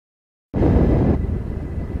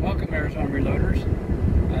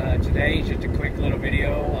Today is just a quick little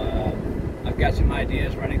video. I've got some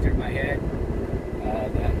ideas running through my head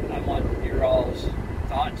that I want your all's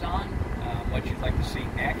thoughts on, what you'd like to see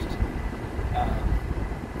next.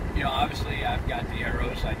 You know, obviously I've got the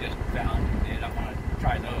arrows I just found, and I want to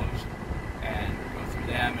try those and go through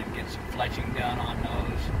them and get some fletching done on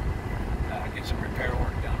those, get some repair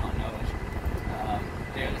work done on those.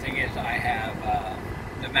 The other thing is I have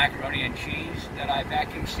the macaroni and cheese that I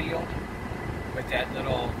vacuum sealed with that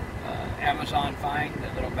little Amazon find,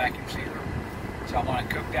 that little vacuum sealer. So I want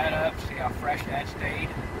to cook that up, see how fresh that stayed.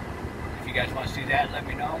 If you guys want to see that, let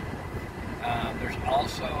me know. There's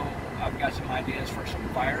also, I've got some ideas for some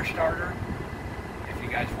fire starter. If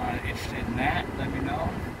you guys want interested in that, let me know.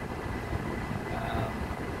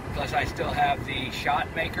 Plus I still have the shot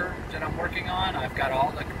maker that I'm working on. I've got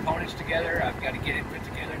all the components together. I've got to get it put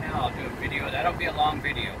together now. I'll do a video. That'll be a long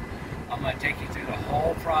video. I'm going to take you through the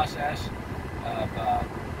whole process of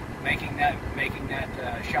making that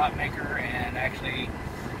shot maker and actually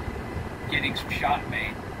getting some shot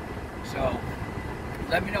made. So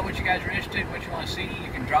let me know what you guys are interested in, what you want to see.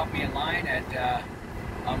 You can drop me a line at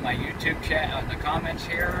on my YouTube chat on the comments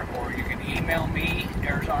here, or you can email me,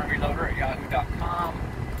 ArizonaReloader@yahoo.com,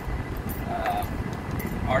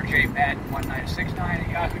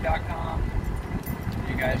 rjmadden1969@yahoo.com.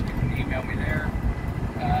 You guys can email me there.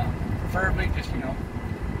 Preferably just,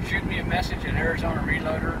 shoot me a message at Arizona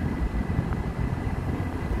Reloader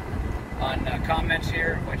on comments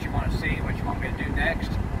here, what you want to see, what you want me to do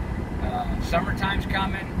next. Summertime's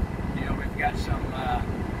coming. We've got some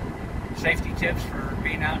safety tips for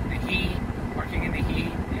being out in the heat, working in the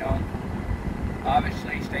heat.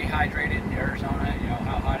 Obviously stay hydrated in Arizona.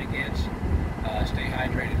 How hot it gets. Stay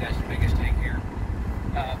hydrated. That's the biggest thing here.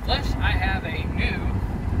 Plus, I have a new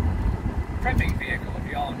prepping vehicle.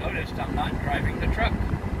 If y'all noticed, I'm not driving the truck.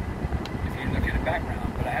 If you look at the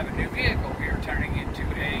background, but I have a new vehicle. We are turning into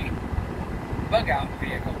a bug-out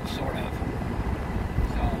vehicle, sort of.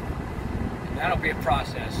 So that'll be a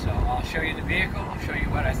process. So I'll show you the vehicle, show you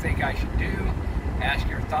what I think I should do, ask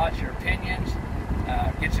your thoughts, your opinions,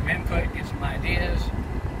 get some input, get some ideas,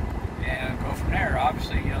 and go from there.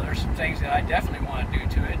 Obviously, there's some things that I definitely want to do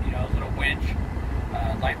to it. A little winch,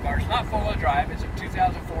 light bar. It's not four-wheel drive. It's a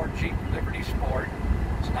 2004 Jeep Liberty Sport.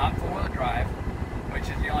 It's not four-wheel drive, which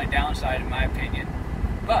is the only downside in my opinion.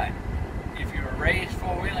 But if you were raised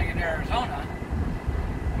four-wheeling in Arizona,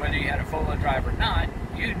 whether you had a four-wheel drive or not,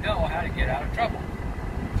 you know how to get out of trouble.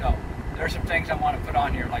 So there's some things I want to put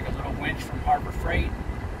on here, like a little winch from Harbor Freight.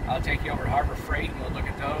 I'll take you over to Harbor Freight and we'll look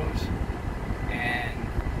at those and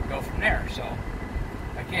go from there. So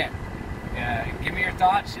again, give me your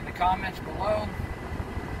thoughts in the comments below,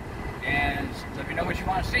 and let me know what you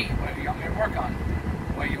want to see, what you want me to work on,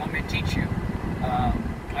 what you want me to teach you.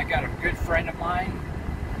 I got a good friend of mine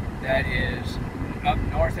that is up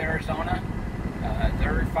north Arizona.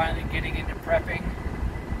 They're finally getting into prepping,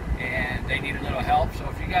 and they need a little help. So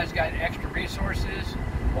if you guys got extra resources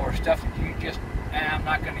or stuff that you just, I'm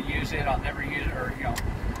not going to use it, I'll never use it, or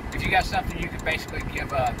if you got something you can basically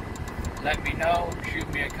give up, let me know, shoot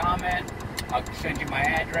me a comment, I'll send you my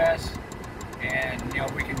address, and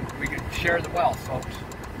we can share the wealth, folks.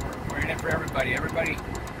 We're in it for everybody. Everybody,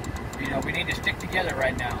 we need to stick together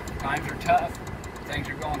right now. Times are tough. Things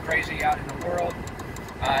are going crazy out in the world.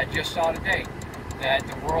 I just saw today that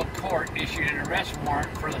the World Court issued an arrest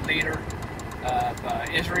warrant for the leader of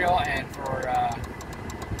Israel and for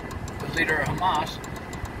the leader of Hamas.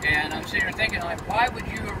 And I'm sitting here thinking, why would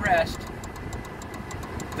you arrest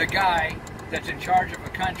the guy that's in charge of a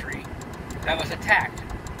country that was attacked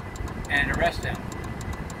and arrest them?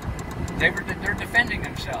 They're defending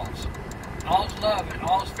themselves. All's love and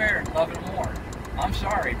all's fair in love and war. I'm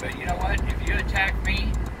sorry, but you know what? If you attack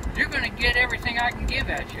me, you're going to get everything I can give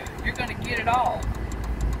at you. You're going to get it all.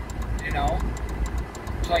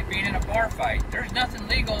 It's like being in a bar fight. There's nothing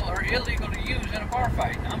legal or illegal to use in a bar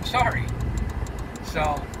fight. I'm sorry.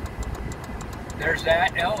 So there's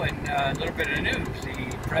that. Oh, and a little bit of news.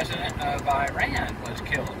 The president of Iran was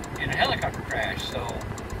killed in a helicopter crash. So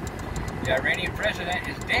the Iranian president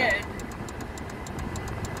is dead.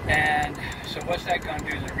 And so what's that going to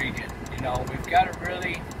do to the region? We've got to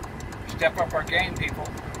really step up our game, people.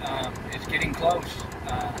 It's getting close.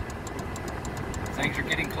 Things are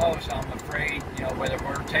getting close. I'm afraid, whether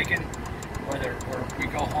we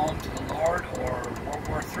go home to the Lord or World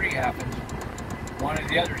War III happens, one or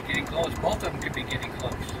the other is getting close. Both of them could be getting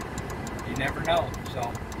close. You never know.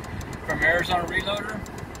 So, from Arizona Reloader,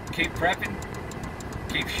 keep prepping,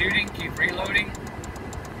 keep shooting, keep reloading,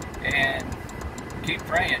 and keep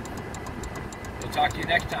praying. We'll talk to you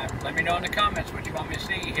next time. Let me know in the comments what you want me to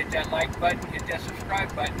see. Hit that like button, hit that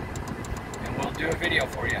subscribe button. and we'll do a video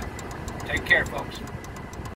for you. Take care, folks.